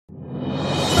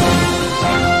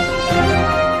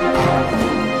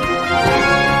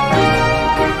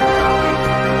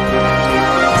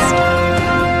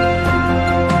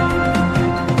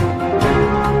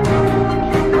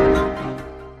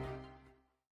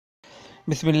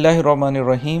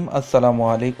बिस्मिल्लाहिर्रहमानिर्रहीम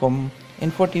अस्सलामुअलैकुम।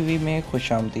 Info TV में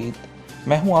खुशामदीद।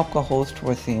 मैं हूं आपका होस्ट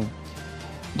वसीम।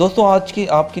 दोस्तों, आज की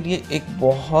आपके लिए एक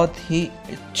बहुत ही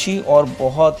अच्छी और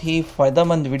बहुत ही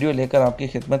फ़ायदेमंद वीडियो लेकर आपकी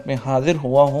खिदमत में हाज़िर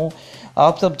हुआ हूं।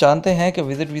 आप सब जानते हैं कि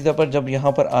विज़िट वीज़ा पर जब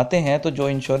यहां पर आते हैं तो जो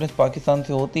इंश्योरेंस पाकिस्तान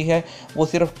से होती है वो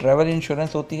सिर्फ ट्रैवल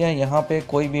इंश्योरेंस होती है। यहां पे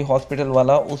कोई भी हॉस्पिटल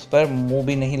वाला उस पर मुंह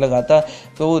भी नहीं लगाता,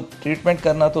 तो ट्रीटमेंट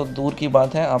करना तो दूर की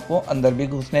बात है, आपको अंदर भी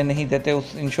घुसने नहीं देते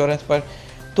उस इंश्योरेंस पर।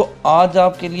 तो आज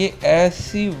आपके लिए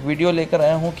ऐसी वीडियो लेकर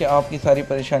आया हूं कि आपकी सारी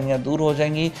परेशानियां दूर हो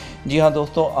जाएंगी। जी हाँ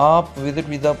दोस्तों, आप विज़िट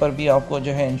वीज़ा पर भी आपको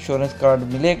जो है इंश्योरेंस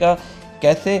कार्ड मिलेगा।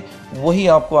 कैसे, वही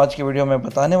आपको आज की वीडियो में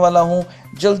बताने वाला हूं।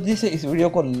 जल्दी से इस वीडियो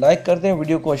को लाइक कर दें,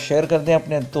 वीडियो को शेयर कर दें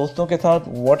अपने दोस्तों के साथ,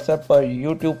 व्हाट्सएप पर,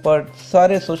 यूट्यूब पर,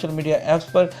 सारे सोशल मीडिया ऐप्स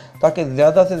पर, ताकि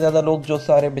ज़्यादा से ज़्यादा लोग जो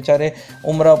सारे बेचारे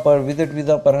उम्रा पर, विज़िट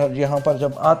वीज़ा पर यहाँ पर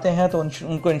जब आते हैं तो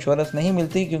उनको इंश्योरेंस नहीं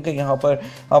मिलती, क्योंकि यहाँ पर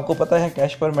आपको पता है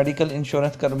कैश पर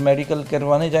मेडिकल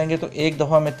करवाने जाएंगे तो एक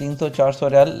दफ़ा में 300-400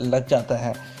 रियाल लग जाता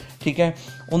है। ठीक है,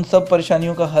 उन सब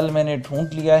परेशानियों का हल मैंने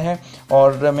ढूंढ लिया है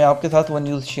और मैं आपके साथ वो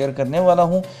न्यूज़ शेयर करने वाला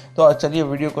हूं। तो चलिए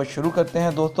वीडियो को शुरू करते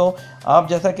हैं। दोस्तों, आप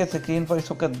जैसा कि स्क्रीन पर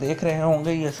इस वक्त देख रहे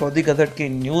होंगे, ये सऊदी गज़ट की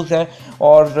न्यूज़ है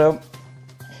और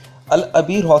अल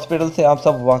अबीर हॉस्पिटल से आप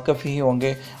सब वाकिफ़ ही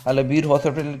होंगे। अल अबीर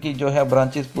हॉस्पिटल की जो है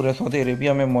ब्रांचेस पूरे सऊदी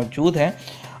अरेबिया में मौजूद हैं।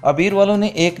 अबीर वालों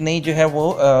ने एक नई जो है वो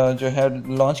जो है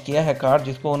लॉन्च किया है कार्ड,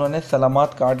 जिसको उन्होंने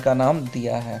सलामत कार्ड का नाम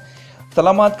दिया है।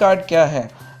 सलामत कार्ड क्या है?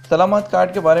 सलामत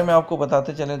कार्ड के बारे में आपको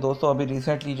बताते चलें दोस्तों, अभी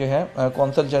रिसेंटली जो है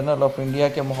कौंसल जनरल ऑफ इंडिया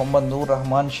के मोहम्मद नूर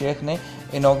रहमान शेख ने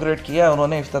इनॉग्रेट किया है,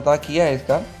 उन्होंने इफ्तिताह किया है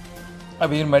इसका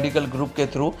अबीर मेडिकल ग्रुप के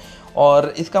थ्रू। और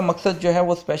इसका मकसद जो है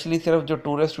वो स्पेशली सिर्फ जो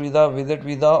टूरिस्ट वीज़ा, विज़िट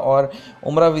वीज़ा और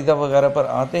उम्रा वीज़ा वगैरह पर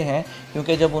आते हैं,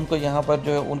 क्योंकि जब उनको यहाँ पर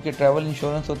जो है उनकी ट्रैवल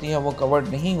इंश्योरेंस होती है वो कवर्ड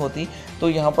नहीं होती, तो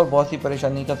यहाँ पर बहुत सी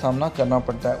परेशानी का सामना करना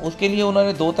पड़ता है। उसके लिए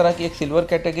उन्होंने दो तरह की, एक सिल्वर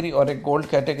कैटेगरी और एक गोल्ड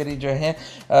कैटेगरी जो है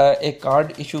एक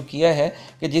कार्ड इशू किया है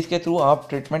कि जिसके थ्रू आप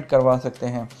ट्रीटमेंट करवा सकते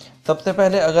हैं। सबसे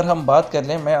पहले अगर हम बात कर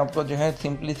लें, मैं आपको जो है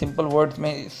सिंपल वर्ड्स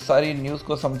में सारी न्यूज़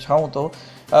को समझाऊं तो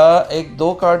एक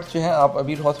दो कार्ड जो हैं आप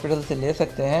अबीर हॉस्पिटल से ले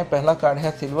सकते हैं। पहला कार्ड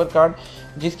है सिल्वर कार्ड,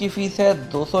 जिसकी फ़ीस है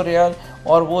 200 रियाल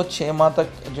और वो 6 माह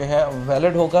तक जो है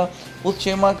वैलिड होगा। उस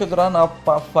 6 माह के दौरान आप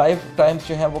 5 टाइम्स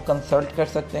जो है वो कंसल्ट कर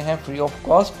सकते हैं फ्री ऑफ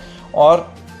कॉस्ट, और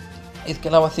इसके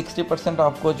अलावा 60%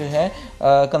 आपको जो है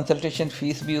कंसल्टेशन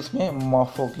फ़ीस भी उसमें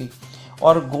माफ़ होगी।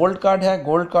 और गोल्ड कार्ड है,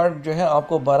 गोल्ड कार्ड जो है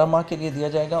आपको 12 माह के लिए दिया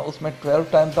जाएगा, उसमें 12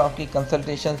 टाइम्स आपकी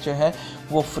कंसल्टेशन जो है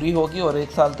वो फ्री होगी और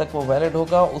 1 साल तक वो वैलिड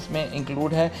होगा। उसमें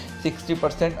इंक्लूड है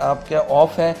 60% आपके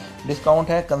ऑफ है, डिस्काउंट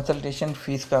है कंसल्टेशन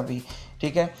फ़ीस का भी।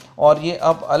 ठीक है, और ये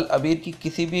आप अल अबीर की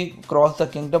किसी भी क्रॉस द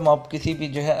किंगडम, आप किसी भी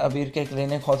जो है अबीर के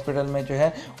क्लिनिक हॉस्पिटल में जो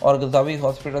है, और गज़ावी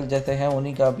हॉस्पिटल जैसे हैं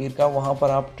उन्हीं का अबीर का, वहाँ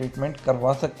पर आप ट्रीटमेंट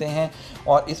करवा सकते हैं।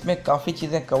 और इसमें काफ़ी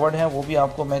चीज़ें कवर्ड हैं, वो भी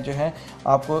आपको मैं जो है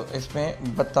आपको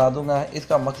इसमें बता दूंगा।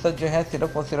 इसका मकसद जो है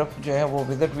सिर्फ़ और सिर्फ जो है वो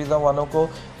विज़िट वीज़ा वालों को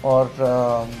और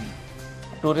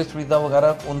टूरिस्ट वीज़ा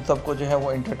वगैरह उन सबको जो है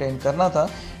वो एंटरटेन करना था।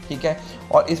 ठीक है,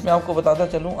 और इसमें आपको बताता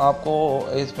चलूँ, आपको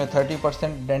इसमें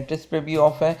 30% डेंटिस्ट पे भी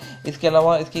ऑफ है। इसके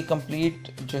अलावा इसकी कंप्लीट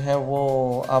जो है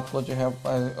वो आपको जो है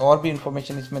और भी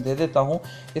इंफॉर्मेशन इसमें दे देता हूँ।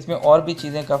 इसमें और भी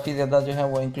चीज़ें काफ़ी ज़्यादा जो है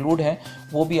वो इंक्लूड हैं,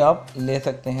 वो भी आप ले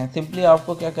सकते हैं। सिंपली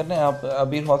आपको क्या करना है, आप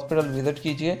अबीर हॉस्पिटल विज़िट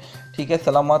कीजिए, ठीक है,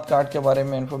 सलामत कार्ड के बारे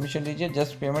में इंफॉर्मेशन लीजिए,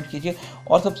 जस्ट पेमेंट कीजिए।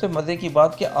 और सबसे मज़े की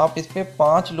बात कि आप इस पर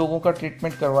 5 लोगों का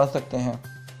ट्रीटमेंट करवा सकते हैं।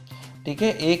 ठीक है,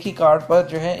 एक ही कार्ड पर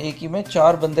जो है एक ही में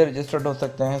 4 बंदे रजिस्टर्ड हो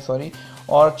सकते हैं, सॉरी,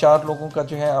 और 4 लोगों का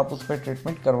जो है आप उस पर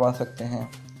ट्रीटमेंट करवा सकते हैं।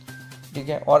 ठीक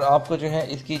है, और आपको जो है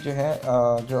इसकी जो है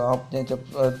जो आपने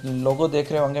जब लोगो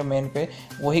देख रहे होंगे मेन पे,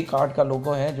 वही कार्ड का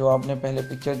लोगो है जो आपने पहले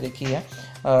पिक्चर देखी है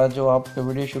जो आपके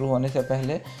वीडियो शुरू होने से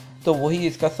पहले, तो वही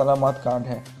इसका सलामत कार्ड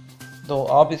है। तो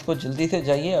आप इसको जल्दी से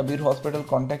जाइए, अबीर हॉस्पिटल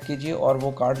कांटेक्ट कीजिए और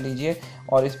वो कार्ड लीजिए,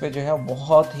 और इस पर जो है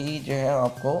बहुत ही जो है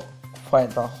आपको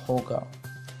फ़ायदा होगा।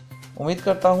 उम्मीद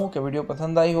करता हूँ कि वीडियो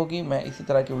पसंद आई होगी। मैं इसी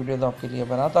तरह की वीडियोज़ आपके लिए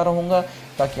बनाता रहूँगा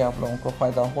ताकि आप लोगों को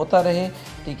फ़ायदा होता रहे।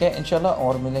 ठीक है, इंशाल्लाह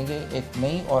और मिलेंगे एक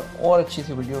नई और अच्छी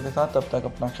सी वीडियो के साथ। तब तक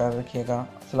अपना ख्याल रखिएगा।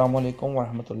 अस्सलाम वालेकुम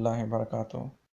वरहमतुल्लाहि वबरकातुहू।